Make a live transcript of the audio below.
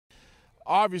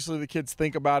obviously the kids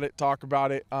think about it, talk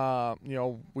about it. You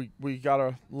know, we got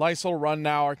a nice little run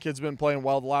now. Our kids been playing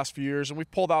well the last few years, and we've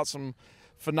pulled out some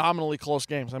phenomenally close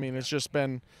games. I mean, it's just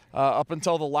been up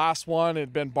until the last one, it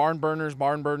had been barn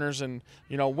burners, and,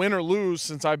 you know, win or lose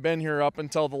since I've been here up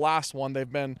until the last one,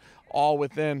 they've been all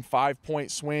within 5-point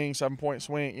swing, 7-point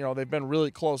swing. You know, they've been really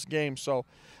close games. So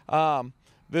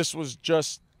this was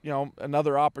just, you know,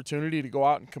 another opportunity to go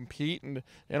out and compete. And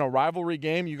in a rivalry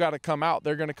game, you got to come out.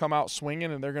 They're going to come out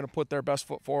swinging, and they're going to put their best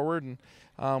foot forward. And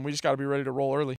we just got to be ready to roll early.